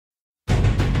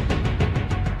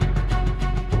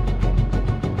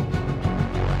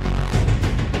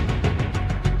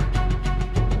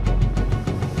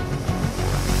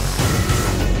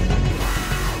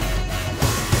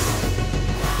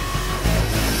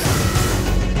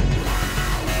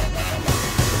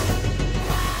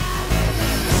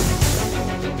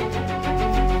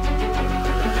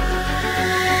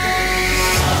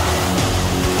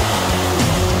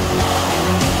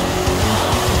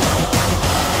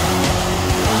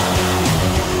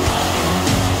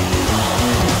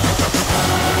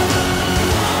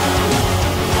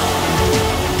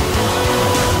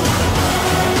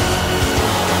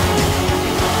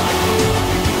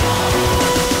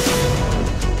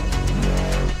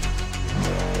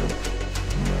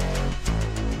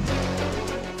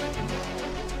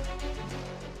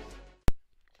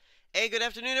good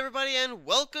afternoon everybody, and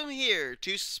welcome here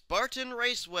to Spartan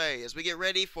Raceway as we get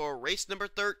ready for race number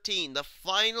 13, the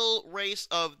final race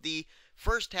of the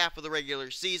first half of the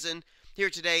regular season, here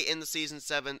today in the Season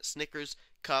 7 Snickers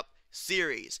Cup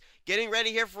Series. Getting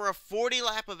ready here for a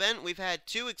 40-lap event. We've had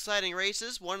two exciting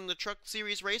races, one in the Truck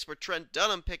Series race where Trent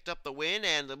Dunham picked up the win,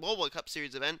 and the Mobile Cup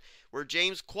Series event where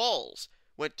James Qualls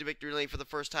went to victory lane for the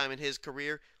first time in his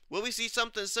career. Will we see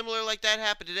something similar like that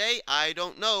happen today? I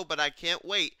don't know, but I can't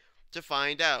wait to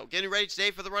find out. Getting ready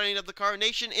today for the running of the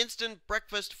Carnation Instant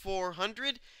Breakfast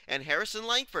 400, and Harrison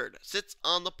Langford sits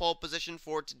on the pole position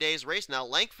for today's race. Now,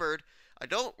 Langford, I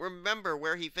don't remember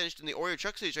where he finished in the Oreo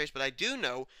Truck Series race, but I do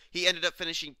know he ended up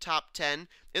finishing top 10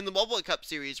 in the Mobile Cup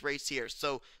Series race here.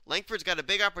 So Langford's got a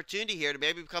big opportunity here to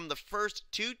maybe become the first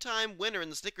two-time winner in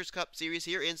the Snickers Cup Series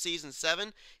here in Season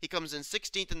 7. He comes in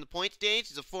 16th in the point standings.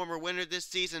 He's a former winner this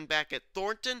season back at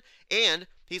Thornton, and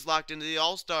he's locked into the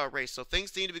All-Star race. So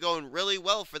things seem to be going really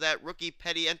well for that rookie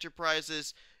Petty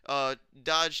Enterprises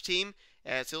Dodge team,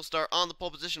 as he'll start on the pole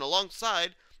position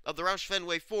alongside of the Roush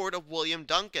Fenway Ford of William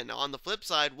Duncan. Now, on the flip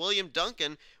side, William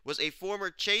Duncan was a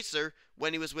former chaser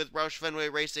when he was with Roush Fenway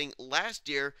Racing last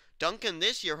year. Duncan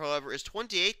this year, however, is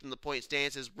 28th in the point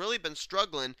standings, has really been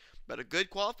struggling, but a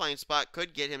good qualifying spot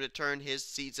could get him to turn his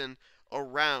season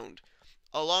around.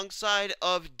 Alongside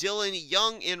of Dylan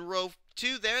Young in row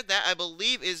 2 there, that I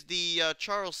believe is the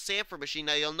Charles Sanford machine.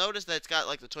 Now, you'll notice that it's got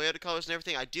like the Toyota colors and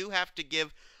everything. I do have to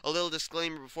give a little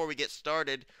disclaimer before we get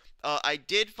started. I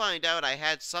did find out I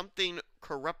had something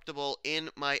corruptible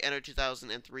in my Enter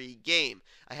 2003 game.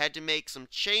 I had to make some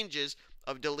changes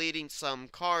of deleting some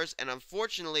cars, and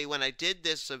unfortunately when I did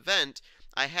this event,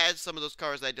 I had some of those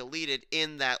cars I deleted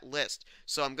in that list.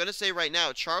 So I'm going to say right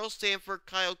now, Charles Sanford,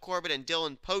 Kyle Corbett, and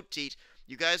Dylan Poteet,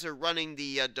 you guys are running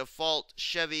the default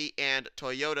Chevy and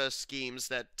Toyota schemes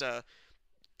that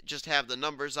just have the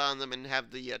numbers on them and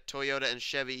have the Toyota and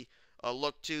Chevy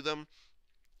look to them.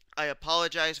 I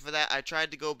apologize for that. I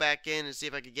tried to go back in and see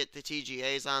if I could get the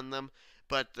TGAs on them,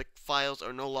 but the files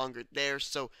are no longer there.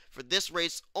 So for this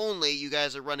race only, you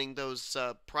guys are running those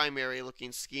primary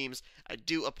looking schemes. I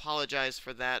do apologize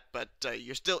for that, but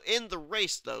you're still in the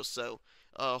race though, so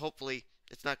hopefully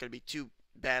it's not going to be too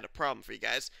bad a problem for you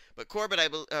guys. But Corbett, I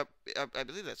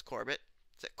believe that's Corbett.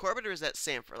 Is that Corbett or is that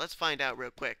Sanford? Let's find out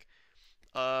real quick.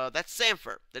 That's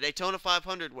Sanford, the Daytona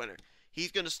 500 winner.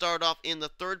 He's going to start off in the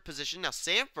third position. Now,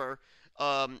 Sanford,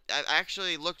 I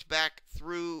actually looked back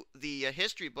through the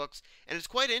history books, and it's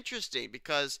quite interesting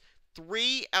because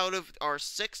 3 out of our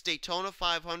 6 Daytona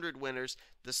 500 winners,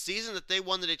 the season that they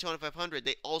won the Daytona 500,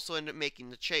 they also ended up making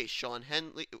the chase. James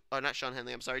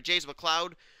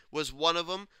McLeod was one of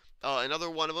them. Another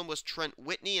one of them was Trent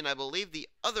Whitney, and I believe the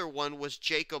other one was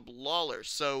Jacob Lawler.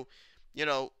 So, you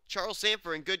know, Charles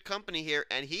Sanford in good company here,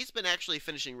 and he's been actually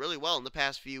finishing really well in the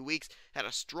past few weeks. Had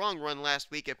a strong run last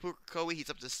week at Pukekohe. He's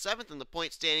up to 7th in the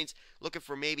point standings, looking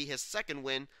for maybe his second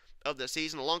win of the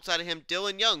season. Alongside of him,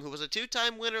 Dylan Young, who was a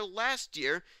 2-time winner last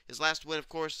year. His last win, of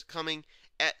course, coming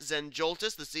at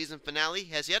Zenjoltis, the season finale.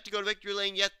 Has yet to go to victory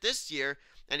lane yet this year,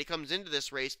 and he comes into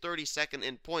this race 32nd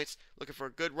in points, looking for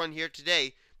a good run here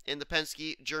today in the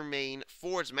Penske Germain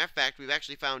Ford. As a matter of fact, we've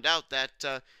actually found out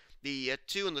that the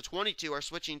 2 and the 22 are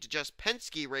switching to just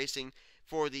Penske Racing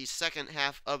for the second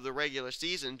half of the regular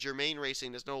season. Germain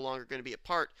Racing is no longer going to be a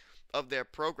part of their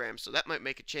program, so that might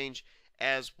make a change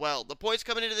as well. The points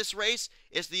coming into this race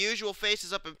is the usual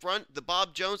faces up in front. The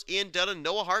Bob Jones, Ian Dutta,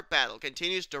 Noah Hart battle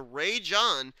continues to rage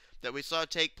on that we saw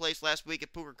take place last week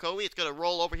at Pukekohe. It's going to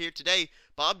roll over here today.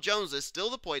 Bob Jones is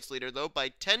still the points leader, though, by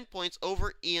 10 points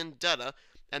over Ian Dutta.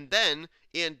 And then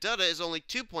Ian Dutta is only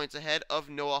 2 points ahead of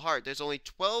Noah Hart. There's only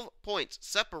 12 points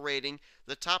separating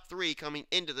the top 3 coming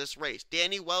into this race.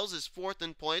 Danny Wells is 4th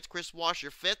in points. Chris Washer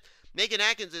 5th. Megan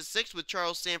Atkins is 6th with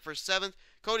Charles Sanford 7th.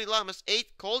 Cody Lamas 8th.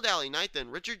 Cole Daly 9th.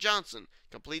 And Richard Johnson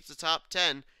completes the top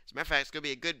 10. As a matter of fact, it's going to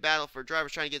be a good battle for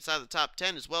drivers trying to get inside the top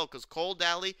 10 as well, because Cole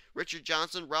Daly, Richard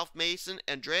Johnson, Ralph Mason,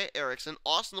 Andrea Erickson,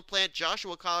 Austin LaPlante,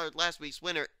 Joshua Collard, last week's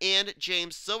winner, and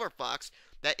James Silverfox.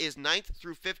 That is 9th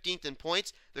through 15th in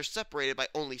points. They're separated by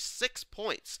only 6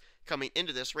 points coming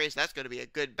into this race. That's going to be a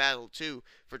good battle, too,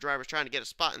 for drivers trying to get a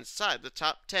spot inside the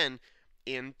top 10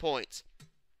 in points.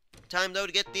 Time, though,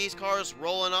 to get these cars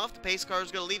rolling off. The pace car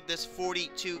is going to leave this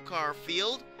 42-car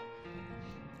field.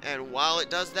 And while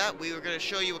it does that, we are going to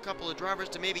show you a couple of drivers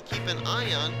to maybe keep an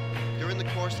eye on during the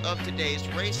course of today's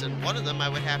race. And one of them, I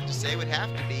would have to say, would have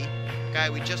to be the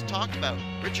guy we just talked about,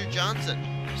 Richard Johnson.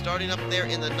 Starting up there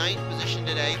in the 9th position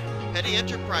today. Petty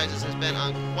Enterprises has been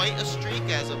on quite a streak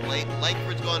as of late.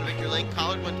 Lightford's gone to victory lane.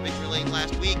 Collard went to victory lane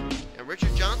last week. And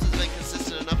Richard Johnson's been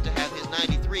consistent enough to have his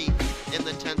 93 53 in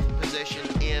the 10th position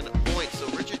in points. So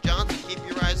Richard Johnson, keep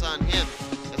your eyes on him,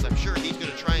 as I'm sure he's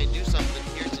going to try and do something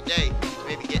here today to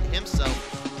maybe get himself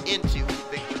into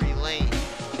victory lane.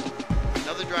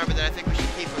 Another driver that I think we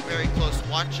should keep a very close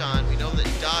watch on. We know that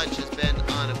Dodge has been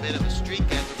on a bit of a streak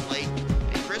as of late,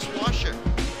 and Chris Washer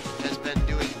has been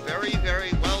doing very,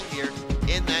 very well here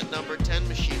in that number 10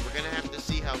 machine. We're going to have to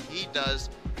see how he does,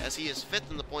 as he is 5th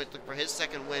in the points, looking for his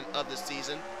 2nd win of the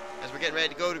season. As we're getting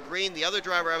ready to go to green, the other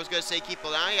driver I was going to say keep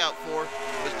an eye out for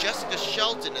was Jessica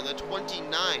Shelton in the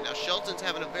 29. Now, Shelton's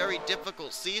having a very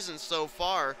difficult season so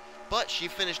far, but she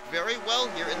finished very well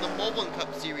here in the Moblin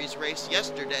Cup Series race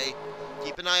yesterday.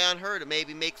 Keep an eye on her to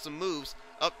maybe make some moves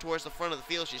up towards the front of the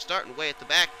field. She's starting way at the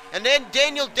back. And then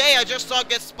Daniel Day, I just saw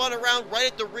get spun around right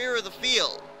at the rear of the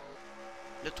field.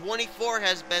 The 24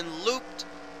 has been looped,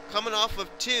 coming off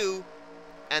of 2.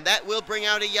 And that will bring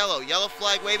out a yellow. Yellow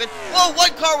flag waving. Whoa, one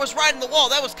car was riding the wall.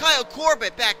 That was Kyle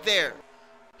Corbett back there.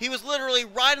 He was literally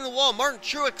riding the wall. Martin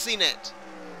Truex seen it.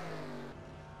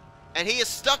 And he is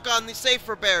stuck on the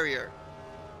safer barrier.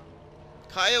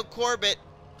 Kyle Corbett,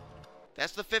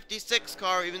 that's the 56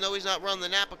 car, even though he's not running the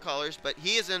Napa colors, but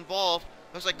he is involved.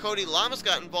 Looks like Cody Lamas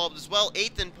got involved as well,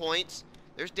 8th in points.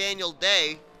 There's Daniel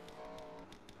Day.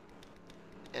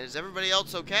 And is everybody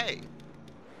else okay?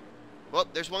 Well,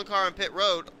 there's one car on pit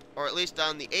road, or at least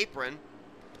on the apron.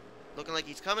 Looking like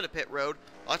he's coming to pit road.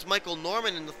 Oh, that's Michael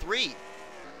Norman in the 3.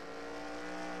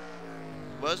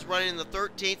 Was running in the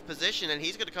 13th position, and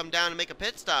he's going to come down and make a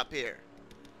pit stop here.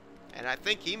 And I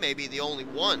think he may be the only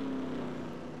one.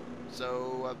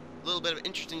 So, a little bit of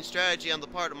interesting strategy on the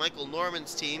part of Michael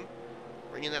Norman's team.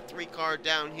 Bringing that 3 car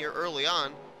down here early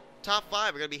on. Top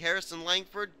 5 are going to be Harrison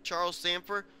Langford, Charles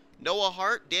Sanford, Noah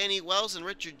Hart, Danny Wells, and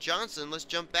Richard Johnson. Let's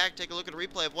jump back, take a look at a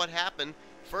replay of what happened.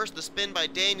 First, the spin by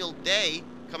Daniel Day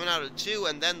coming out of 2,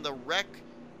 and then the wreck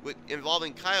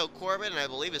involving Kyle Corbett and I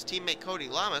believe his teammate Cody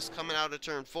Lamas coming out of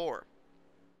turn 4.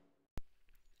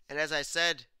 And as I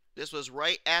said, this was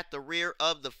right at the rear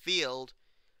of the field.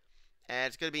 And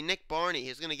it's going to be Nick Barney.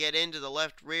 He's going to get into the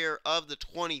left rear of the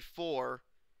 24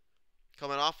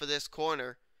 coming off of this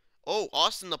corner. Oh,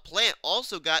 Austin the Plant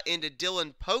also got into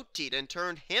Dylan Poteet and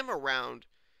turned him around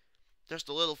just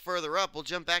a little further up. We'll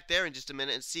jump back there in just a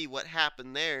minute and see what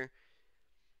happened there.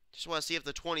 Just want to see if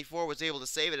the 24 was able to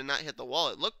save it and not hit the wall.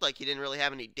 It looked like he didn't really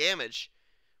have any damage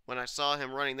when I saw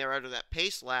him running there after that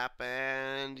pace lap.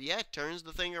 And yeah, turns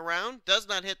the thing around. Does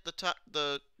not hit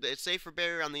the safer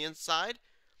barrier on the inside.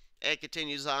 And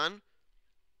continues on.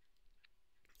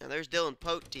 And there's Dylan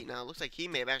Poteet. Now, it looks like he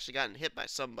may have actually gotten hit by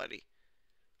somebody.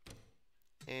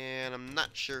 And I'm not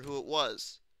sure who it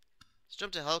was. Let's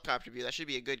jump to helicopter view. That should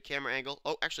be a good camera angle.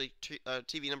 Oh, actually,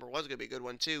 TV number 1 is going to be a good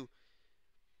one, too.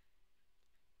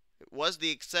 It was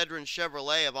the Excedrin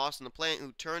Chevrolet of Austin the Plant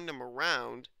who turned him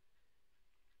around.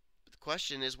 But the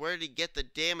question is, where did he get the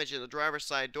damage in the driver's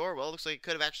side door? Well, it looks like it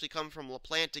could have actually come from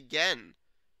LaPlante again.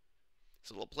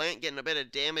 So LaPlante getting a bit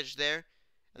of damage there.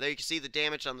 And there you can see the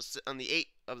damage on the 8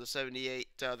 of the 78.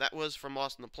 That was from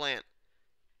Austin the Plant.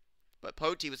 But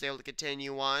Poteet was able to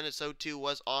continue on, and so too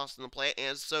was Austin the Plant,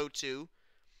 and so too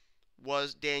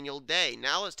was Daniel Day.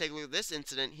 Now let's take a look at this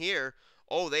incident here.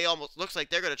 Oh, they almost looks like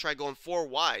they're going to try going 4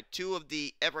 wide. 2 of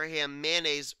the Abraham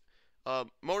Mayonnaise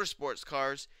Motorsports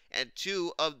cars and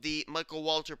 2 of the Michael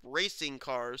Waltrip Racing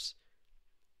cars.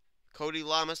 Cody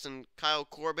Lamas and Kyle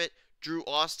Corbett, Drew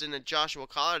Austin and Joshua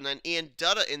Collard, and then Ian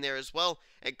Dutta in there as well.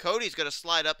 And Cody's going to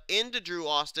slide up into Drew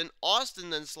Austin. Austin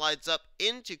then slides up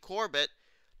into Corbett.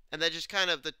 And then just kind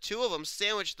of the 2 of them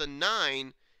sandwich the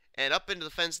 9, and up into the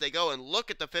fence they go. And look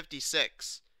at the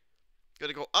 56. Going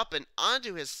to go up and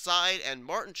onto his side, and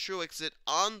Martin Truex it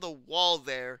on the wall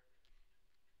there.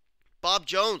 Bob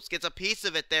Jones gets a piece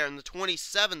of it there in the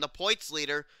 27, the points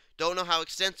leader. Don't know how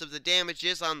extensive the damage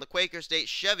is on the Quaker State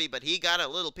Chevy, but he got a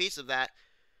little piece of that.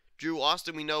 Drew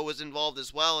Austin, we know, was involved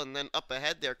as well. And then up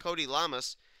ahead there, Cody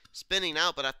Lamas spinning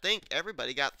out, but I think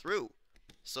everybody got through.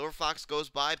 Silver Fox goes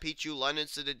by, Pichu, London,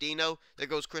 Citadino. There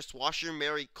goes Chris Washer,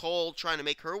 Mary Cole trying to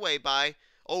make her way by.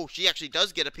 Oh, she actually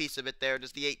does get a piece of it there.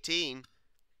 Does the 18.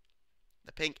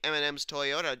 The pink M&Ms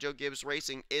Toyota, Joe Gibbs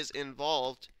Racing, is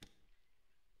involved.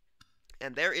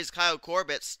 And there is Kyle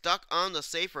Corbett stuck on the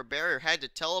safer barrier. Had to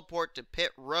teleport to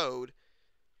pit road.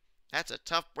 That's a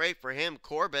tough break for him.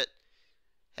 Corbett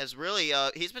has really,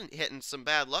 he's been hitting some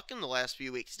bad luck in the last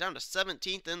few weeks. He's down to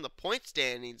 17th in the point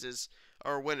standings as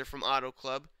our winner from Auto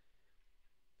Club.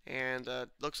 And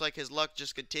looks like his luck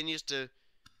just continues to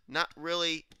not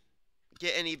really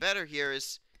get any better here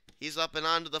as he's up and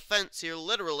onto the fence here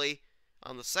literally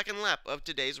on the second lap of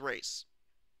today's race.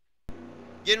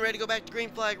 Getting ready to go back to green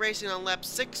flag racing on lap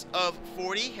 6 of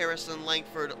 40. Harrison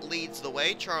Langford leads the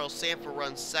way. Charles Sanford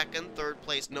runs second. Third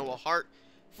place, Noah Hart.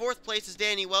 Fourth place is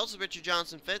Danny Wells, Richard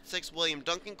Johnson fifth. Sixth, William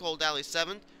Duncan. Cole Daly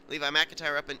seventh. Levi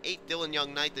McIntyre up in eighth. Dylan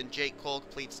Young ninth. And Jake Cole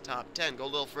completes top 10. Go a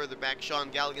little further back. Sean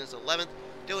Galligan is 11th.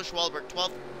 Dylan Schwalberg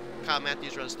 12th. Kyle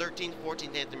Matthews runs 13th.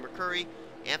 14th, Anthony McCurry.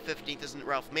 And 15th is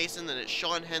Ralph Mason. Then it's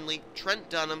Sean Henley, Trent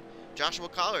Dunham, Joshua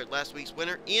Collard, last week's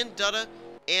winner, Ian Dutta,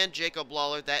 and Jacob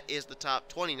Lawler. That is the top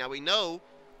 20. Now we know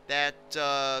that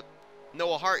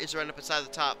Noah Hart is running up inside the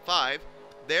top 5.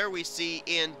 There we see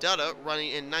Ian Dutta running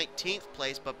in 19th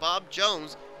place, but Bob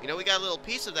Jones, we know we got a little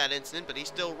piece of that incident, but he's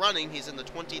still running. He's in the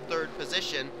 23rd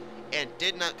position and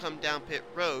did not come down pit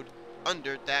road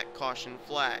under that caution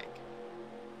flag.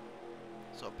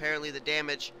 So apparently the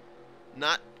damage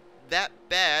not that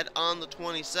bad on the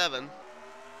 27,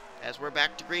 as we're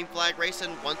back to green flag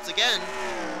racing once again.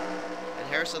 And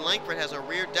Harrison Langford has a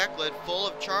rear deck lid full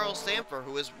of Charles Sanford,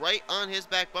 who is right on his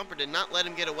back bumper, did not let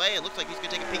him get away, and looks like he's going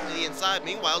to take a peek to the inside.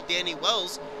 Meanwhile, Danny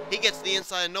Wells, he gets the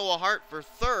inside of Noah Hart for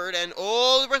third, and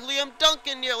oh, Liam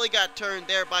Duncan nearly got turned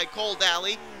there by Cole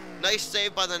Daly. Nice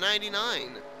save by the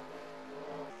 99.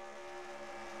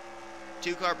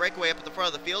 Two-car breakaway up at the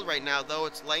front of the field right now, though.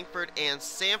 It's Langford and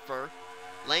Sanford.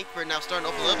 Langford now starting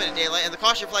to open a little bit of daylight, and the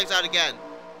caution flag's out again.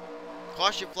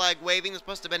 Caution flag waving. This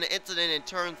must have been an incident in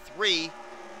turn 3,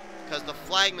 because the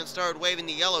flagman started waving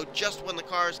the yellow just when the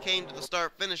cars came to the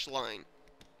start-finish line.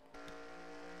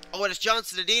 Oh, and it's John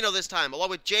Citadino this time, along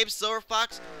with James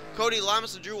Silverfox, Cody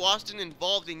Lamas, and Drew Austin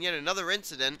involved in yet another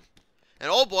incident.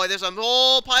 And oh boy, there's a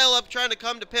whole pile up trying to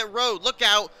come to pit road. Look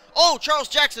out. Oh, Charles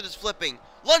Jackson is flipping.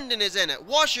 London is in it.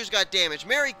 Washer's got damage.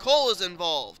 Mary Cole is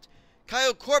involved.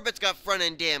 Kyle Corbett's got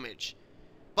front-end damage.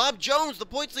 Bob Jones, the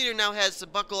points leader, now has a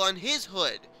buckle on his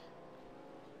hood.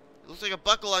 It looks like a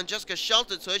buckle on Jessica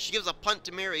Shelton's hood. She gives a punt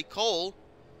to Mary Cole.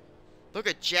 Look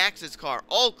at Jax's car,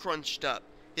 all crunched up.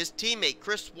 His teammate,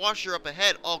 Chris Washer, up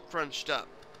ahead, all crunched up.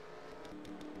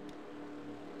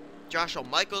 Joshua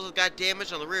Michaels has got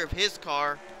damage on the rear of his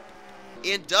car.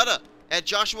 Ian Dutta and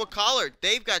Joshua Collard,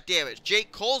 they've got damage.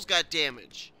 Jake Cole's got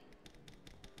damage.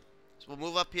 So we'll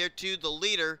move up here to the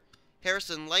leader,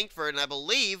 Harrison Langford, and I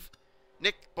believe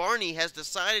Nick Barney has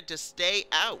decided to stay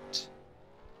out.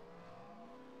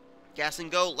 Gas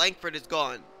and go, Langford is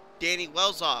gone. Danny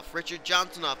Wells off, Richard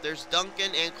Johnson off. There's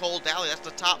Duncan and Cole Daly. That's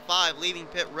the top 5 leaving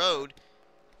pit road.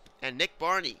 And Nick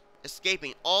Barney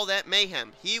escaping all that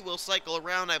mayhem. He will cycle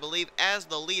around, I believe, as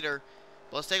the leader.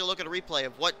 But let's take a look at a replay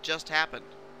of what just happened.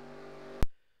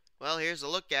 Well, here's a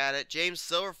look at it. James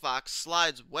Silverfox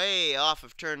slides way off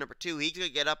of turn number 2. He's going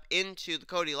to get up into the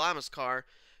Cody Lamas car,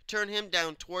 turn him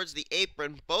down towards the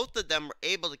apron. Both of them were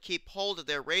able to keep hold of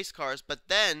their race cars, but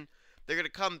then they're going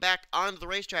to come back onto the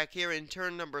racetrack here in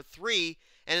turn number 3,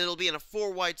 and it'll be in a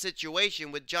 4-wide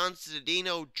situation with John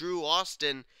Citadino, Drew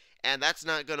Austin, and that's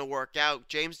not going to work out.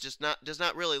 James does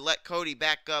not really let Cody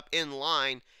back up in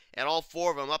line, and all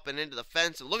 4 of them up and into the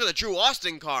fence. And look at the Drew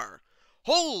Austin car.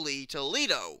 Holy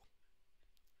Toledo.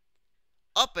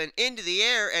 Up and into the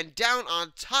air and down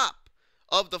on top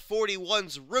of the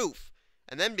 41's roof,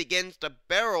 and then begins to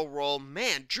barrel roll.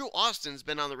 Man, Drew Austin's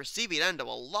been on the receiving end of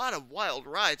a lot of wild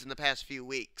rides in the past few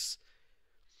weeks.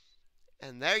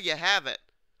 And there you have it.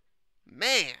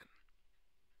 Man.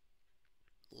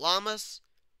 Lamas,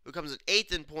 who comes in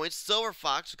 8th in points. Silver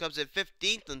Fox, who comes in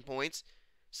 15th in points.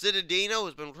 Citadino,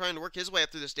 who's been trying to work his way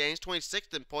up through the standings,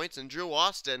 26th in points. And Drew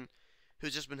Austin,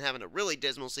 who's just been having a really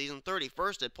dismal season,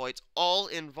 31st in points, all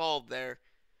involved there.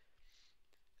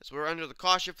 As we're under the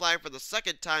caution flag for the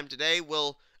second time today,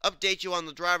 we'll update you on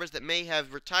the drivers that may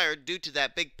have retired due to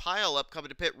that big pile-up coming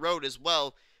to pit road as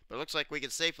well. But it looks like we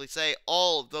can safely say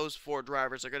all of those 4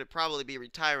 drivers are going to probably be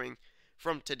retiring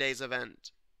from today's event.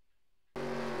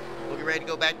 We'll get ready to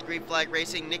go back to green flag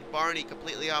racing. Nick Barney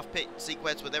completely off pit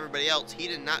sequence with everybody else. He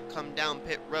did not come down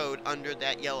pit road under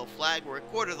that yellow flag. We're a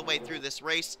quarter of the way through this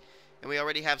race, and we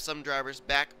already have some drivers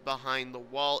back behind the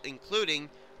wall, including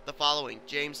the following: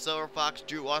 James Silverfox,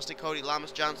 Drew Austin, Cody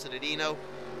Lamas, John Citadino.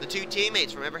 The 2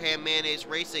 teammates from Abraham Mayonnaise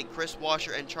Racing, Chris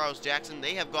Washer and Charles Jackson,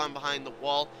 they have gone behind the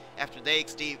wall after they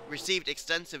received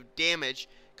extensive damage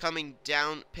coming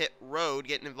down pit road,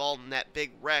 getting involved in that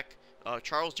big wreck.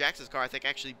 Charles Jackson's car, I think,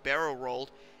 actually barrel rolled.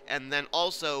 And then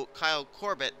also Kyle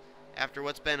Corbett, after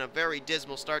what's been a very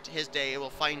dismal start to his day, it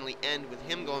will finally end with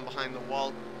him going behind the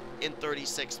wall in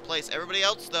 36th place. Everybody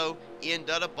else, though, Ian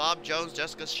Dutta, Bob Jones,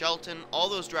 Jessica Shelton, all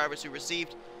those drivers who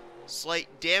received slight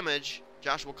damage,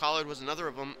 Joshua Collard was another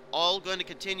of them, all going to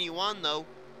continue on, though,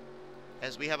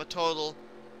 as we have a total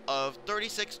of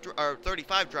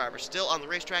 35 drivers still on the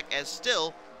racetrack, as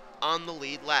still on the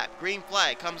lead lap. Green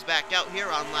flag comes back out here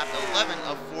on lap 11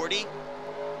 of 40.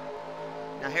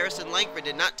 Now Harrison Langford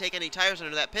did not take any tires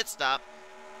under that pit stop,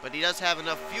 but he does have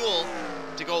enough fuel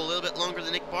to go a little bit longer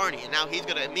than Nick Barney, and now he's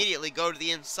going to immediately go to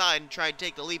the inside and try and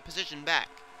take the lead position back.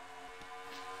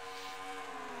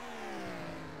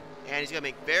 And he's going to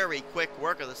make very quick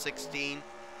work of the 16.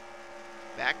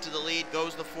 Back to the lead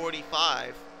goes the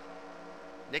 45.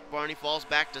 Nick Barney falls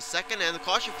back to second, and the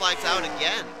caution flag's out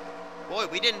again. Boy,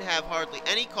 we didn't have hardly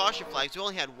any caution flags. We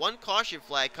only had one caution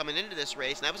flag coming into this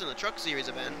race, and that was in the Truck Series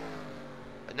event.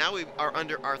 But now we are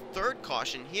under our third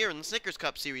caution here in the Snickers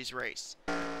Cup Series race.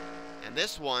 And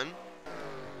this one,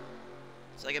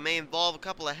 looks like it may involve a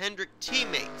couple of Hendrick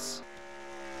teammates.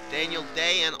 Daniel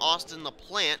Day and Austin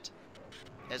LaPlante.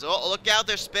 As, oh, look out,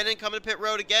 they're spinning, coming to pit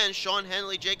road again. Sean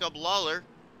Henley, Jacob Lawler.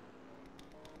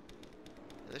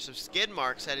 There's some skid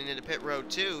marks heading into pit road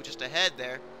too, just ahead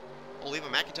there. Oliver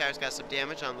McIntyre's got some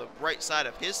damage on the right side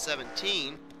of his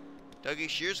 17. Dougie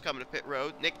Shears coming to pit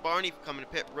road. Nick Barney coming to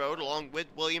pit road along with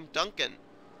William Duncan.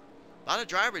 A lot of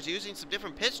drivers using some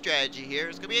different pit strategy here.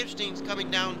 It's going to be interesting coming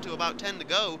down to about 10 to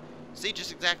go. See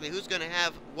just exactly who's going to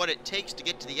have what it takes to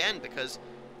get to the end, because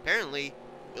apparently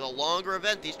with a longer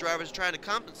event, these drivers are trying to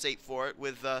compensate for it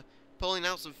with pulling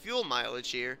out some fuel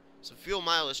mileage here. Some fuel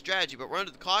mileage strategy, but we're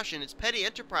under the caution. It's Petty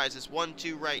Enterprises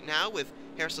 1-2 right now with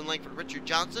Harrison Langford, Richard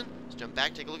Johnson. Let's jump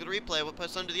back, take a look at the replay of what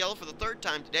puts under the yellow for the third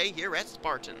time today here at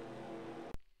Spartan.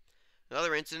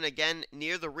 Another incident again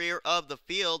near the rear of the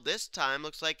field. This time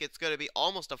looks like it's going to be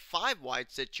almost a 5-wide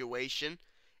situation,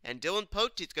 and Dylan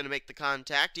Poteet's going to make the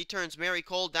contact. He turns Mary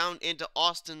Cole down into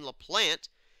Austin LaPlante.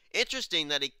 Interesting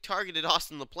that he targeted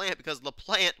Austin LaPlante because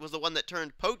LaPlante was the one that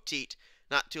turned Poteet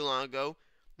not too long ago.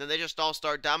 Then they just all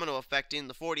start domino affecting.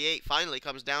 The 48 finally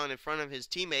comes down in front of his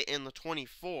teammate in the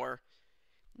 24.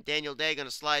 Daniel Day going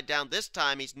to slide down. This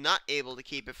time he's not able to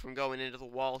keep it from going into the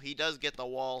wall. He does get the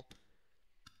wall.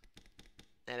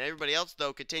 And everybody else,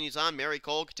 though, continues on. Mary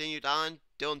Cole continued on.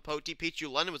 Dylan Poteet,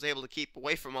 Pichu London was able to keep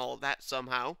away from all of that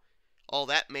somehow. All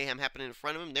that mayhem happening in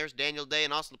front of him. There's Daniel Day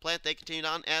and Austin LaPlante. They continued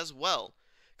on as well.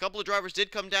 A couple of drivers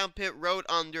did come down pit road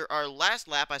under our last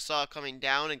lap I saw coming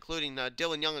down, including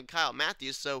Dylan Young and Kyle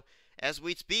Matthews. So, as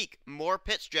we speak, more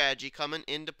pit strategy coming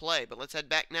into play. But let's head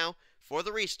back now for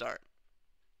the restart.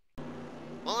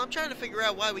 Well, I'm trying to figure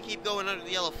out why we keep going under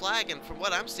the yellow flag, and from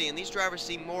what I'm seeing, these drivers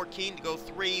seem more keen to go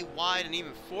 3 wide and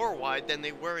even 4 wide than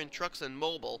they were in Trucks and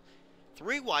Mobile.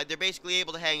 3 wide, they're basically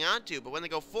able to hang on to, but when they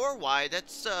go 4 wide,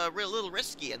 that's a little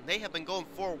risky, and they have been going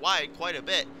 4 wide quite a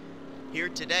bit here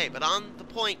today. But on the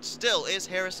point still is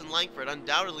Harrison Langford,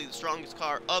 undoubtedly the strongest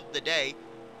car of the day.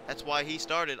 That's why he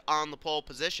started on the pole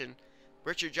position.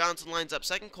 Richard Johnson lines up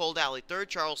second, Cole Daly third,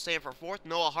 Charles Sanford fourth,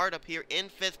 Noah Hart up here in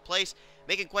 5th place,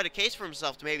 making quite a case for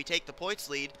himself to maybe take the points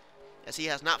lead, as he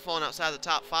has not fallen outside the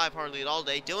top 5 hardly at all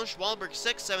day. Dylan Schwallenberg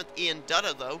 6th, 7th, Ian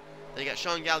Dutta though. Then you got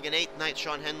Sean Galgan 8th, 9th,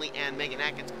 Sean Henley, and Megan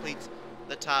Atkins completes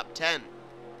the top 10.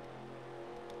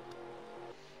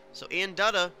 So Ian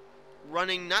Dutta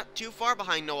running not too far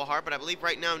behind Noah Hart, but I believe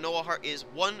right now Noah Hart is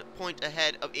 1 point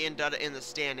ahead of Ian Dutta in the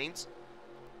standings.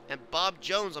 And Bob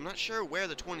Jones, I'm not sure where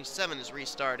the 27 is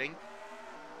restarting.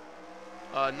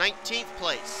 19th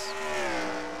place.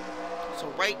 So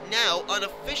right now,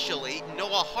 unofficially,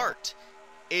 Noah Hart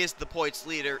is the points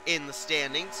leader in the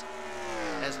standings.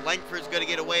 As Langford's going to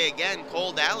get away again,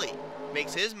 Cole Daly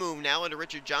makes his move now into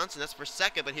Richard Johnson. That's for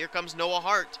second, but here comes Noah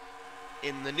Hart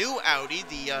in the new Audi,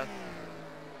 the,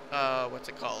 what's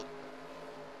it called?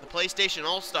 The PlayStation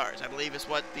All-Stars, I believe is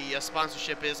what the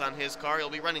sponsorship is on his car. He'll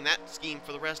be running that scheme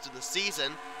for the rest of the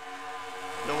season.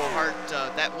 Noah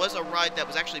Hart, that was a ride that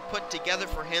was actually put together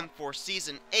for him for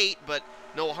Season 8, but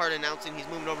Noah Hart announcing he's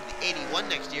moving over to the 81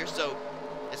 next year, so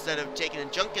instead of taking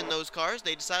and junking those cars,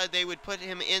 they decided they would put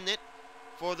him in it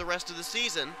for the rest of the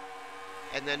season,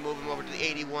 and then move him over to the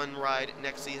 81 ride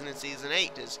next season in Season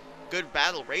 8. There's good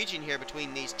battle raging here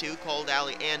between these two, Cole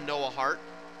Daly and Noah Hart.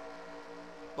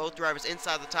 Both drivers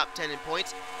inside the top 10 in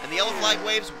points, and the yellow flag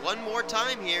waves one more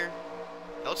time here.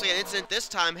 That looks like an incident this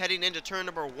time heading into turn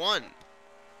number 1.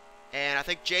 And I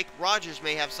think Jake Rogers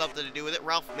may have something to do with it.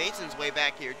 Ralph Mason's way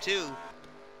back here too.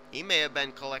 He may have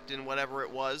been collecting whatever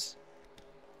it was.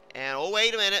 And oh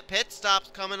wait a minute, pit stops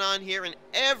coming on here, and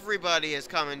everybody is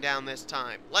coming down this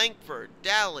time. Langford,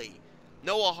 Daly,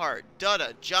 Noah Hart,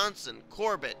 Dutta, Johnson,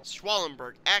 Corbett,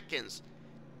 Schwallenberg, Atkins,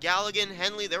 Galligan,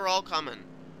 Henley, they're all coming.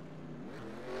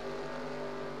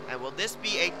 And will this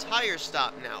be a tire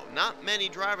stop now? Not many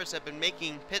drivers have been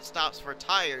making pit stops for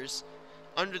tires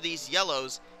under these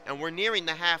yellows, and we're nearing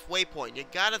the halfway point. You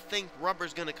gotta think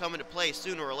rubber's gonna come into play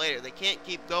sooner or later. They can't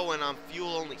keep going on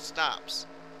fuel-only stops.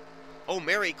 Oh,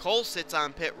 Mary Cole sits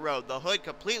on pit road. The hood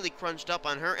completely crunched up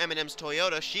on her M&M's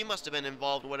Toyota. She must have been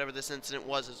involved in whatever this incident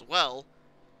was as well.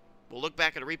 We'll look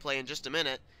back at a replay in just a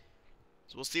minute.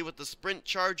 So we'll see what the Sprint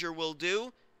Charger will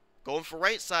do. Going for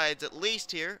right sides at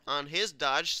least here on his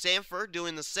Dodge. Sanford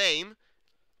doing the same.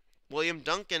 William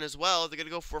Duncan as well. They're going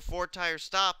to go for a 4-tire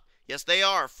stop. Yes, they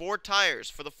are. 4 tires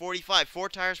for the 45. 4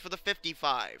 tires for the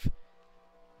 55.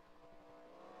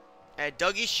 And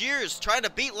Dougie Shears trying to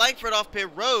beat Langford off pit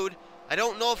road. I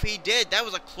don't know if he did. That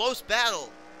was a close battle.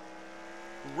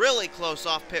 Really close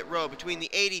off pit road between the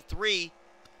 83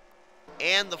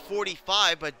 and the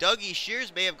 45. But Dougie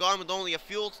Shears may have gone with only a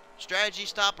fuel strategy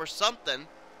stop or something,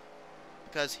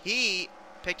 because he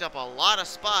picked up a lot of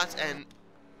spots, and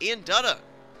Ian Dutta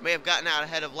may have gotten out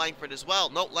ahead of Langford as well.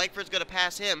 Nope, Langford's going to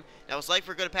pass him. Now, is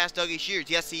Langford going to pass Dougie Shears?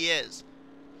 Yes, he is.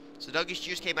 So Dougie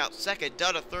Shears came out second,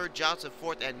 Dutta third, Johnson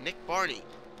fourth, and Nick Barney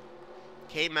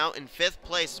came out in 5th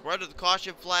place. We're under the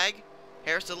caution flag.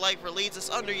 Harrison Langford leads us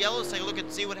under yellow. Let's take a look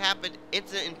and see what happened.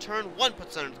 Incident in turn 1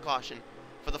 puts under the caution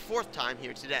for the 4th time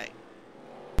here today.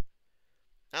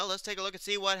 Now let's take a look and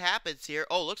see what happens here.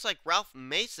 Oh, looks like Ralph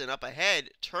Mason up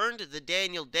ahead turned the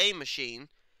Daniel Day machine.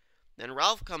 Then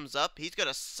Ralph comes up. He's going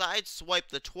to sideswipe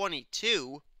the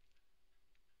 22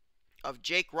 of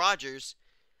Jake Rogers.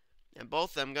 And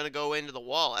both of them going to go into the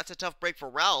wall. That's a tough break for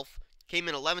Ralph. Came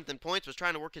in 11th in points, was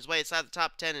trying to work his way inside the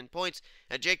top 10 in points.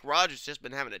 And Jake Rogers just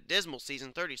been having a dismal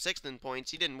season, 36th in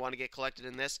points. He didn't want to get collected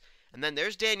in this. And then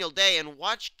there's Daniel Day, and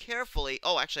watch carefully.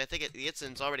 Oh, actually, I think the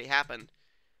incident's already happened.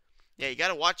 Yeah, you got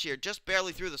to watch here. Just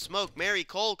barely through the smoke. Mary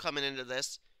Cole coming into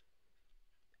this.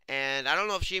 And I don't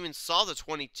know if she even saw the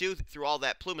 22 through all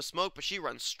that plume of smoke, but she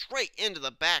runs straight into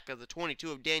the back of the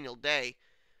 22 of Daniel Day.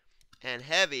 And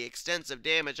heavy, extensive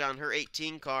damage on her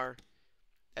 18 car.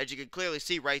 As you can clearly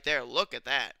see right there, look at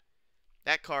that.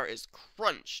 That car is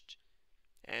crunched.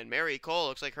 And Mary Cole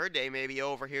looks like her day may be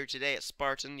over here today at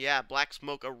Spartan. Yeah, black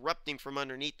smoke erupting from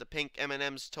underneath the pink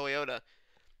M&M's Toyota.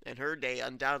 And her day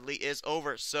undoubtedly is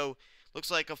over. So,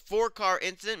 looks like a 4-car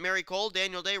incident. Mary Cole,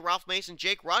 Daniel Day, Ralph Mason,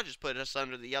 Jake Rogers put us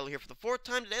under the yellow here for the 4th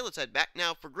time today. Let's head back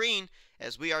now for green,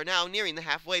 as we are now nearing the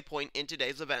halfway point in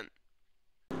today's event.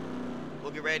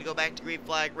 We'll get ready to go back to green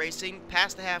flag racing,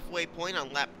 past the halfway point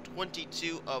on lap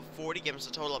 22 of 40, giving us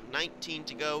a total of 19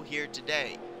 to go here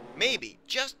today. Maybe,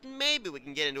 just maybe, we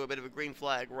can get into a bit of a green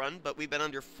flag run, but we've been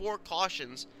under 4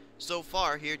 cautions so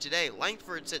far here today.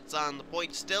 Langford sits on the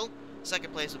point still.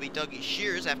 2nd place will be Dougie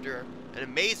Shears after an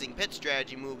amazing pit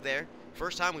strategy move there.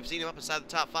 First time we've seen him up inside the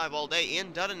top 5 all day.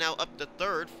 Ian Dutta now up to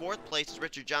 3rd. 4th place is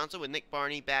Richard Johnson with Nick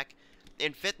Barney back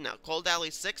in 5th now. Cole Dally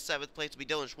 6th. 7th place will be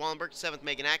Dylan Schwallenberg. 7th,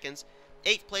 Megan Atkins.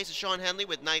 8th place is Sean Henley,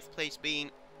 with 9th place being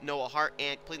Noah Hart,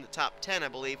 and completing the top 10, I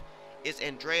believe, is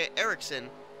Andrea Erickson,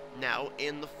 now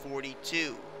in the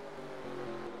 42.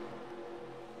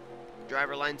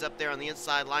 Driver lines up there on the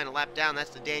inside line, a lap down.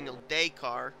 That's the Daniel Day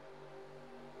car.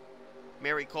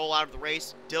 Mary Cole out of the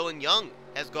race. Dylan Young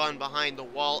has gone behind the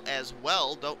wall as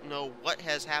well. Don't know what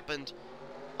has happened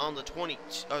on the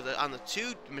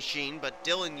 2 machine, but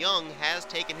Dylan Young has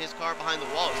taken his car behind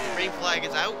the wall. So the green flag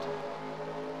is out.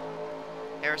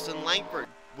 Harrison Langford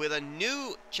with a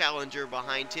new challenger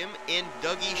behind him in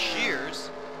Dougie Shears.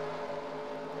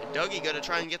 And Dougie going to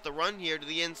try and get the run here to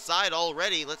the inside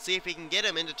already. Let's see if he can get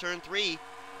him into turn 3.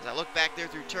 As I look back there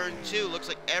through turn 2, looks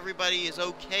like everybody is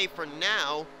okay for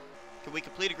now. Can we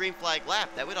complete a green flag lap?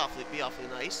 That would be awfully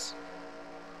nice.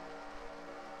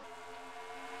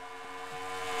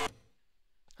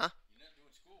 Huh? You're not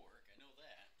doing schoolwork, I know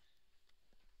that.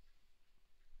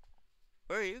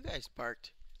 Where are you guys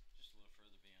parked? Just a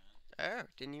little further beyond. Oh,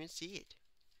 didn't even see it.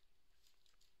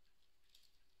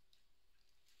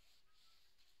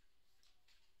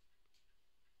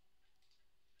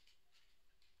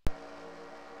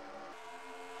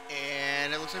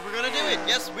 And it looks like we're going to do it.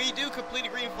 Yes, we do complete a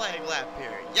green flag lap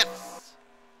here. Yes!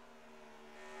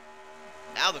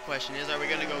 Now the question is, are we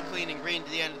going to go clean and green to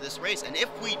the end of this race? And if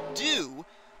we do,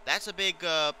 that's a big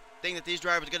thing that these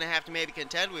drivers are going to have to maybe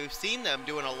contend. We've seen them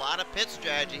doing a lot of pit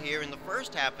strategy here in the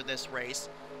first half of this race.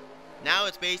 Now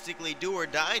it's basically do or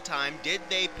die time. Did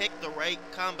they pick the right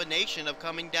combination of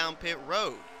coming down pit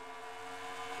road?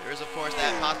 There is, of course,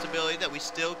 that possibility that we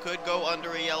still could go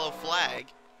under a yellow flag.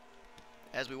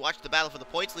 As we watch the battle for the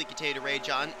points lead continue to rage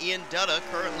on, Ian Dutta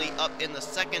currently up in the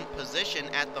 2nd position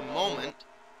at the moment.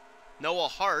 Noah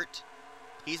Hart,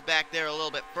 he's back there a little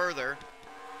bit further.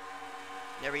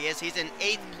 There he is. He's in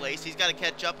 8th place. He's got to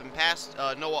catch up and pass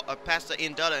Ian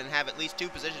Dutta and have at least 2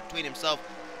 positions between himself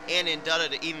and Ian Dutta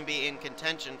to even be in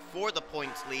contention for the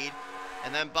points lead.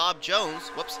 And then Bob Jones,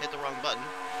 whoops, hit the wrong button.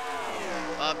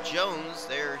 Bob Jones,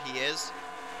 there he is.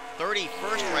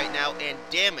 31st right now and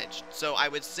damaged. So I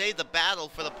would say the battle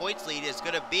for the points lead is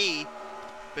going to be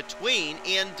between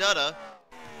Ian Dutta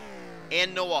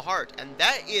and Noah Hart. And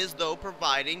that is, though,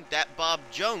 providing that Bob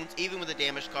Jones, even with a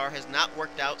damaged car, has not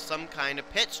worked out some kind of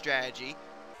pit strategy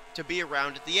to be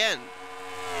around at the end.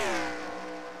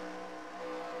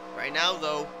 Right now,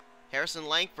 though, Harrison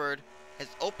Langford has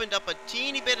opened up a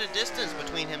teeny bit of distance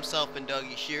between himself and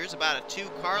Dougie Shears, about a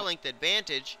 2-car length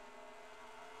advantage.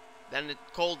 Then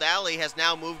Cole Daly has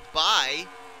now moved by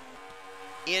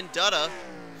Ian Dutta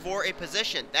for a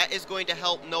position. That is going to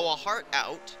help Noah Hart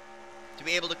out to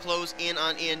be able to close in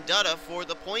on Ian Dutta for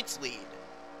the points lead.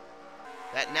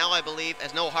 That now, I believe,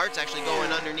 as Noah Hart's actually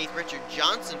going underneath Richard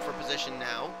Johnson for position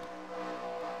now.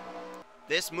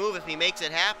 This move, if he makes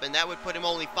it happen, that would put him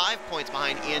only 5 points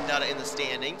behind Ian Dutta in the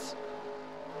standings.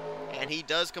 And he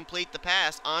does complete the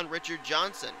pass on Richard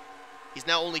Johnson. He's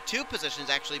now only 2 positions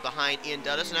actually behind Ian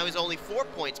Dutta, so now he's only 4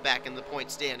 points back in the point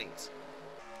standings.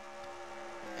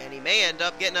 And he may end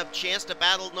up getting a chance to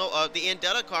battle the Ian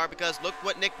Dutta car, because look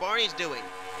what Nick Barney's doing.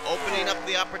 Opening up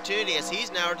the opportunity as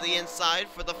he's now to the inside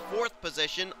for the 4th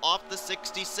position off the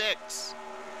 66.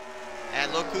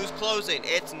 And look who's closing.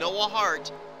 It's Noah Hart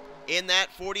in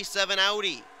that 47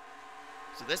 Audi.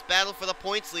 So this battle for the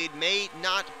points lead may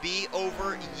not be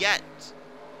over yet.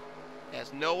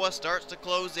 As Noah starts to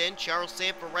close in, Charles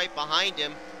Sanford right behind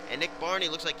him, and Nick Barney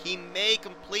looks like he may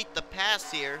complete the pass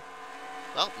here.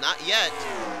 Well, not yet.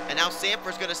 And now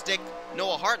Sanford's going to stick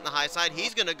Noah Hart in the high side.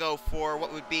 He's going to go for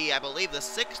what would be, I believe, the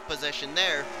 6th position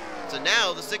there. So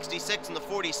now the 66 and the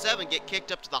 47 get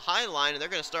kicked up to the high line, and they're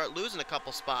going to start losing a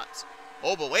couple spots.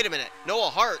 Oh, but wait a minute. Noah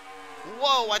Hart.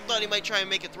 Whoa, I thought he might try and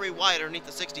make it 3 wide underneath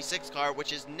the 66 car,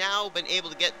 which has now been able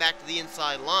to get back to the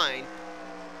inside line.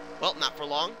 Well, not for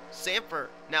long. Sanford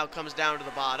now comes down to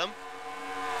the bottom,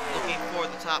 looking for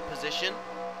the top position.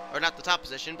 Or not the top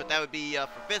position, but that would be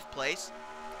for 5th place.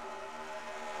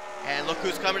 And look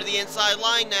who's coming to the inside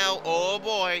line now. Oh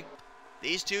boy.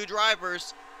 These 2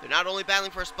 drivers, they're not only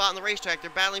battling for a spot on the racetrack, they're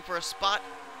battling for a spot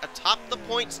atop the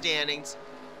point standings.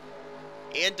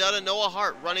 Ian Dutta, Noah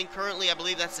Hart running currently, I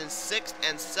believe that's in 6th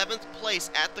and 7th place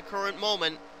at the current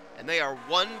moment. And they are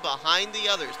 1 behind the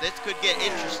others. This could get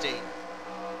interesting.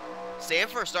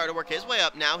 Sanford starting to work his way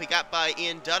up now. He got by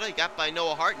Ian Dutta, he got by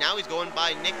Noah Hart. Now he's going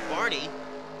by Nick Barney.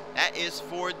 That is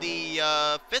for the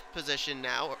 5th position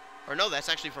now. Or no, that's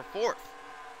actually for 4th.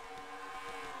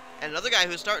 And another guy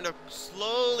who's starting to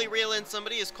slowly reel in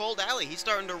somebody is Cole Daly. He's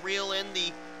starting to reel in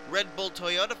the Red Bull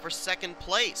Toyota for 2nd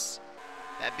place.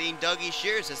 That being Dougie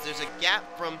Shears, as there's a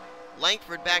gap from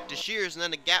Langford back to Shears, and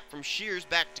then a gap from Shears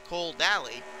back to Cole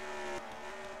Daly.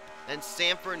 Then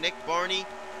Sanford, Nick Barney,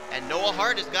 and Noah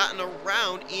Hart has gotten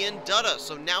around Ian Dutta.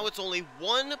 So now it's only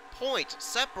 1 point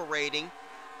separating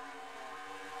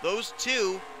those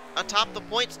 2 atop the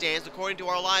point stands according to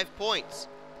our live points.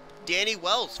 Danny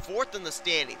Wells, 4th in the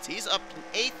standings. He's up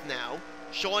in 8th now.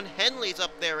 Sean Henley's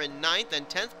up there in 9th, and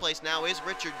 10th place now is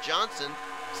Richard Johnson.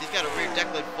 So he's got a rear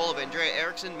deck lid full of Andrea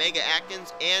Erickson, Mega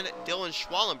Atkins, and Dylan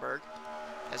Schwallenberg.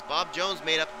 Has Bob Jones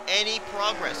made up any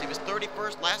progress? He was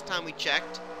 31st last time we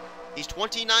checked. He's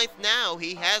 29th now.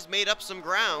 He has made up some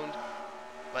ground,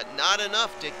 but not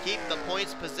enough to keep the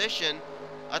points position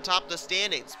atop the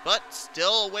standings. But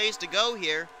still a ways to go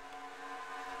here.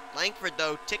 Langford,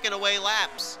 though, ticking away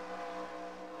laps,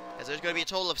 as there's going to be a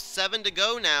total of 7 to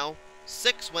go now.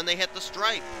 6 when they hit the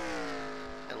stripe.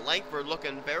 And Langford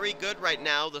looking very good right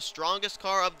now. The strongest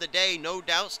car of the day, no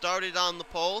doubt, started on the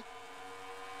pole.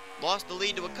 Lost the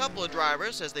lead to a couple of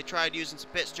drivers as they tried using some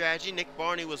pit strategy. Nick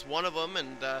Barney was one of them,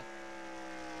 and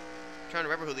trying to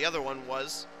remember who the other one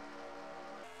was.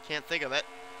 Can't think of it.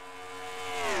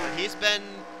 But he's been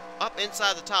up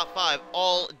inside the top 5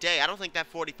 all day. I don't think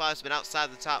that 45's been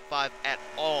outside the top 5 at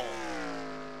all.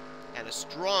 And a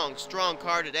strong, strong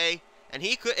car today. And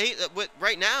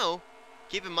right now,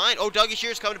 keep in mind, Dougie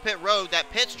Shears coming to pit road. That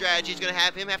pit strategy is going to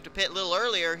have him have to pit a little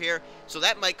earlier here. So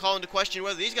that might call into question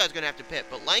whether these guys are going to have to pit.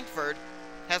 But Langford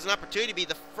has an opportunity to be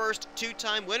the first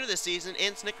 2-time winner this season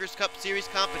in Snickers Cup Series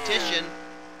competition.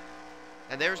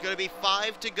 And there's going to be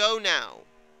 5 to go now.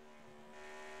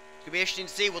 It's going to be interesting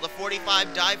to see, will the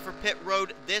 45 dive for pit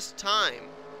road this time?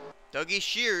 Dougie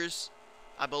Shears,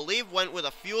 I believe, went with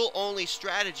a fuel-only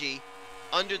strategy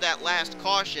under that last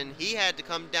caution. He had to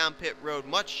come down pit road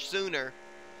much sooner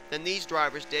than these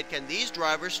drivers did. Can these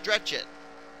drivers stretch it?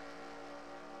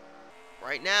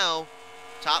 Right now,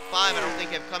 top 5 I don't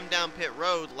think have come down pit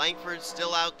road. Langford's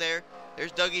still out there.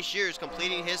 There's Dougie Shears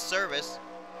completing his service.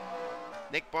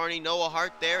 Nick Barney, Noah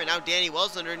Hart there, and now Danny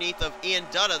Wells underneath of Ian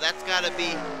Dutta. That's got to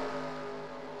be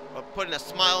putting a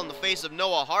smile on the face of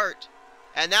Noah Hart.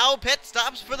 And now pit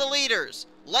stops for the leaders.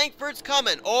 Langford's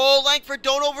coming. Oh, Langford,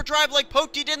 don't overdrive like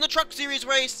Pote did in the Truck Series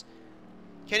race.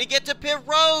 Can he get to pit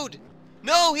road?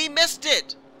 No, he missed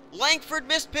it. Langford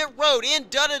missed pit road. Ian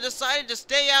Dutta decided to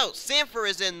stay out. Sanford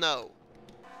is in, though.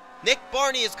 Nick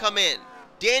Barney has come in.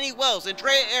 Danny Wells,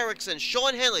 Andrea Erickson,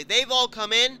 Sean Henley, they've all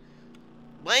come in.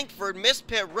 Langford missed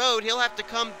pit road. He'll have to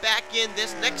come back in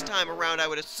this next time around, I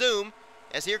would assume,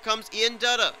 as here comes Ian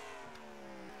Dutta.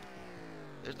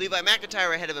 There's Levi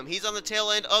McIntyre ahead of him. He's on the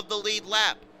tail end of the lead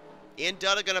lap. Ian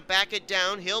Dutta going to back it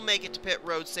down. He'll make it to pit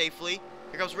road safely.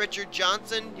 Here comes Richard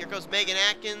Johnson. Here comes Megan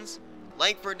Atkins.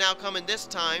 Langford now coming this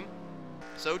time.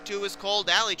 So too is Cole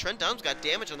Daly. Trent Dunham's got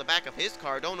damage on the back of his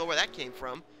car. Don't know where that came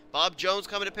from. Bob Jones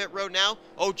coming to pit road now.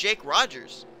 Oh, Jake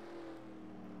Rogers.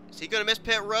 Is he going to miss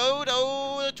pit road?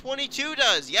 Oh, the 22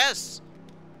 does. Yes.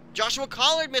 Joshua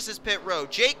Collard misses pit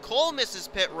road. Jake Cole misses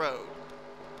pit road.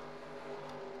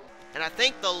 And I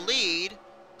think the lead...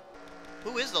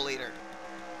 Who is the leader?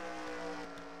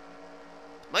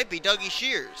 Might be Dougie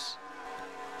Shears.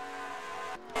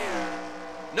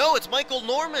 No, it's Michael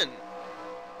Norman.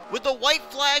 With the white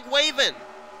flag waving.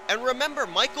 And remember,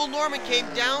 Michael Norman came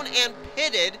down and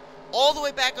pitted all the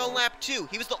way back on lap 2.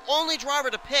 He was the only driver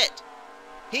to pit.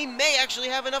 He may actually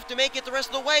have enough to make it the rest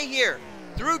of the way here.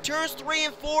 Through turns 3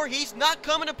 and 4, he's not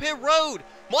coming to pit road.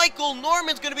 Michael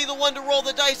Norman's going to be the one to roll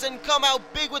the dice and come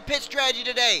out big with pit strategy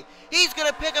today. He's going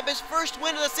to pick up his first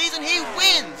win of the season. He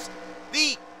wins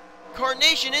the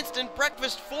Carnation Instant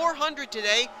Breakfast 400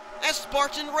 today at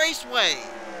Spartan Raceway.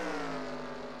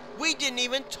 We didn't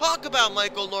even talk about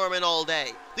Michael Norman all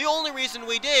day. The only reason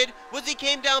we did was he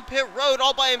came down pit road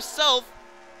all by himself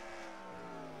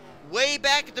way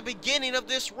back at the beginning of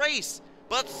this race.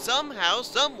 But somehow,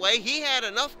 someway, he had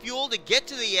enough fuel to get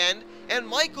to the end, and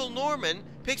Michael Norman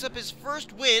picks up his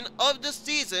first win of the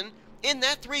season in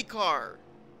that 3 car.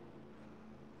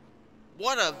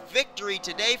 What a victory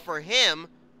today for him.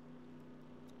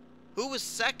 Who was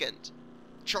second?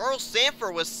 Charles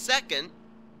Sanford was second.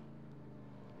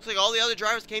 Looks like all the other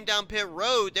drivers came down pit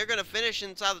road. They're going to finish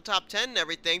inside the top 10 and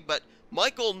everything, but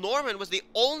Michael Norman was the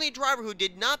only driver who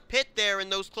did not pit there in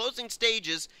those closing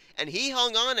stages, and he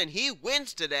hung on and he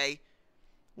wins today.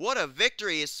 What a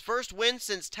victory. His first win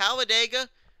since Talladega,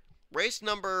 race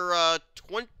number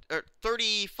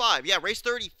 35. Yeah, race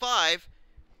 35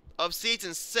 of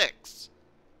season 6.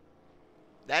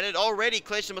 That had already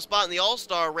clinched him a spot in the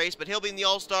All-Star race, but he'll be in the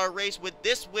All-Star race with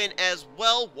this win as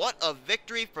well. What a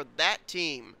victory for that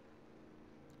team.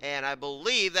 And I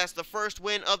believe that's the first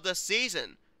win of the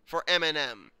season for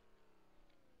M&M.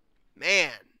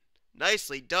 Man,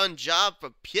 nicely done job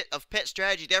of pit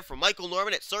strategy there for Michael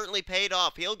Norman. It certainly paid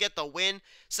off. He'll get the win.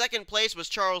 Second place was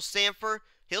Charles Sanford.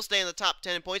 He'll stay in the top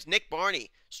 10 in points. Nick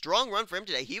Barney, strong run for him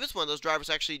today. He was one of those drivers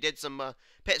who actually did some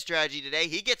pit strategy today.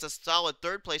 He gets a solid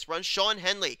third place run. Sean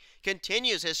Henley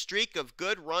continues his streak of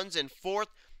good runs in 4th.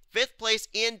 5th place,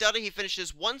 Ian Dutta. He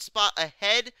finishes 1 spot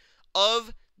ahead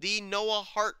of the Noah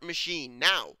Hart machine.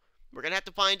 Now, we're going to have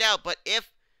to find out, but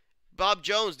if Bob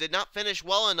Jones did not finish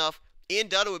well enough, Ian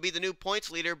Dutta would be the new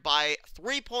points leader by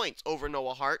 3 points over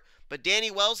Noah Hart. But Danny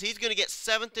Wells, he's going to get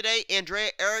 7th today.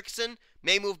 Andrea Erickson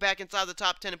may move back inside the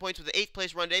top 10 in points with the 8th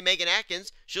place run today. Megan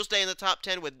Atkins, she'll stay in the top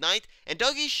 10 with 9th. And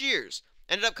Dougie Shears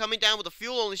ended up coming down with a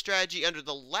fuel-only strategy under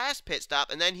the last pit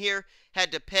stop, and then here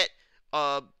had to pit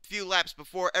a few laps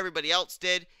before everybody else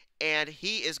did. And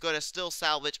he is going to still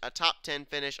salvage a top 10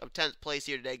 finish of 10th place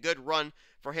here today. Good run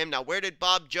for him. Now, where did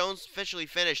Bob Jones officially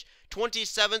finish?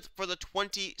 27th for the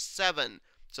 27.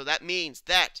 So that means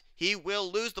that he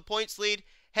will lose the points lead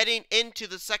heading into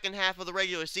the second half of the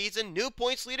regular season. New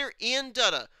points leader, Ian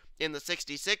Dutta, in the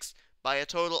 66 by a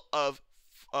total of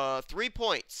 3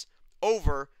 points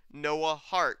over Noah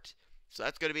Hart. So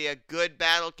that's going to be a good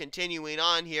battle continuing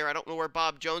on here. I don't know where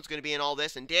Bob Jones is going to be in all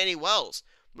this. And Danny Wells,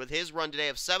 with his run today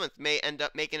of 7th, may end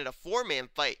up making it a 4-man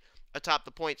fight atop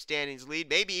the point standings lead.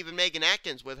 Maybe even Megan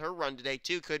Atkins with her run today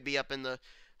too could be up in the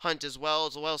hunt as well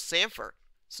as Sanford.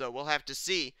 So we'll have to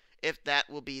see if that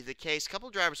will be the case. A couple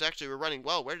of drivers actually were running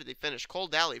well. Where did they finish? Cole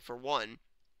Daly for one.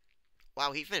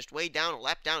 Wow, he finished way down, a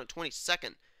lap down at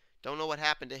 22nd. Don't know what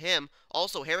happened to him.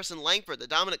 Also, Harrison Langford, the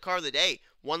dominant car of the day,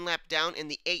 1 lap down in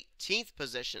the 18th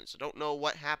position. So don't know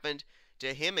what happened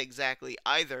to him exactly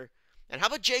either. And how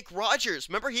about Jake Rogers?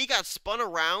 Remember he got spun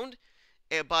around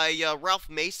by Ralph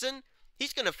Mason?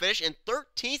 He's going to finish in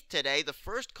 13th today. The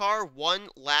first car 1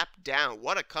 lap down.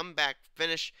 What a comeback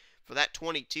finish for that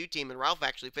 22 team. And Ralph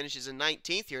actually finishes in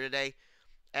 19th here today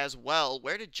as well.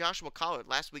 Where did Joshua Collard,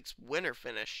 last week's winner,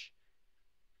 finish?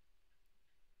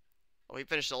 Oh, he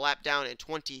finished a lap down in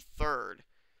 23rd.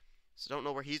 So don't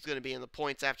know where he's going to be in the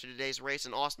points after today's race.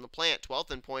 And Austin LaPlante, 12th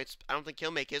in points. I don't think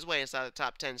he'll make his way inside the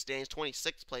top 10 standings.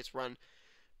 26th place run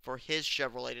for his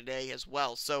Chevrolet today as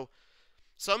well. So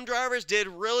some drivers did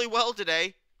really well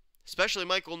today, especially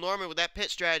Michael Norman with that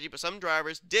pit strategy, but some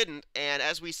drivers didn't. And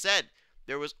as we said,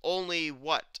 there was only,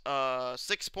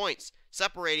 6 points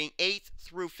separating 8th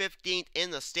through 15th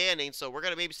in the standings. So we're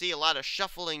going to maybe see a lot of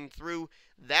shuffling through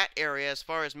that area as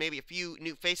far as maybe a few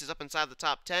new faces up inside the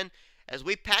top 10. As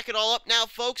we pack it all up now,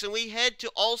 folks, and we head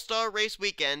to All-Star Race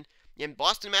Weekend in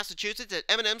Boston, Massachusetts at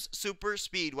M&Ms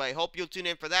SuperSpeedway. Hope you'll tune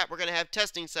in for that. We're going to have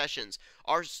testing sessions,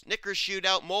 our Snickers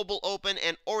Shootout, Mobile Open,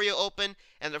 and Oreo Open,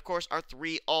 and of course our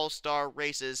 3 All-Star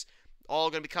races. All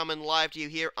going to be coming live to you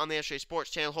here on the NNSCRA Sports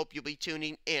Channel. Hope you'll be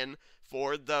tuning in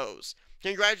for those.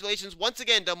 Congratulations once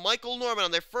again to Michael Norman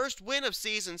on their first win of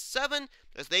Season 7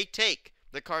 as they take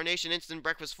the Carnation Instant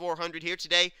Breakfast 400 here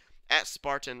today at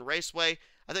Spartan Raceway.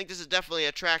 I think this is definitely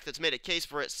a track that's made a case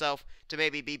for itself to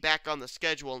maybe be back on the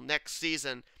schedule next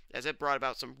season, as it brought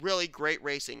about some really great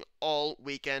racing all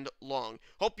weekend long.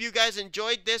 Hope you guys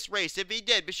enjoyed this race. If you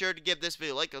did, be sure to give this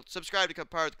video a like and subscribe to become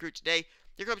part of the crew today.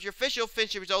 Here comes your official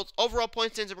finishing results, overall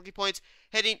points, standings, and rookie points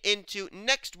heading into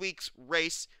next week's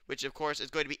race, which of course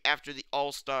is going to be after the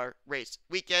All-Star Race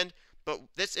Weekend. But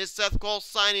this is Seth Cole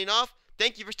signing off.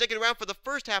 Thank you for sticking around for the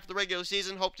first half of the regular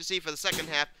season. Hope to see you for the second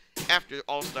half after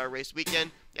All-Star Race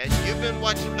Weekend. As you've been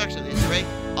watching the production of the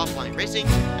NNSCRA Offline Racing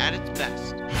at its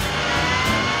best.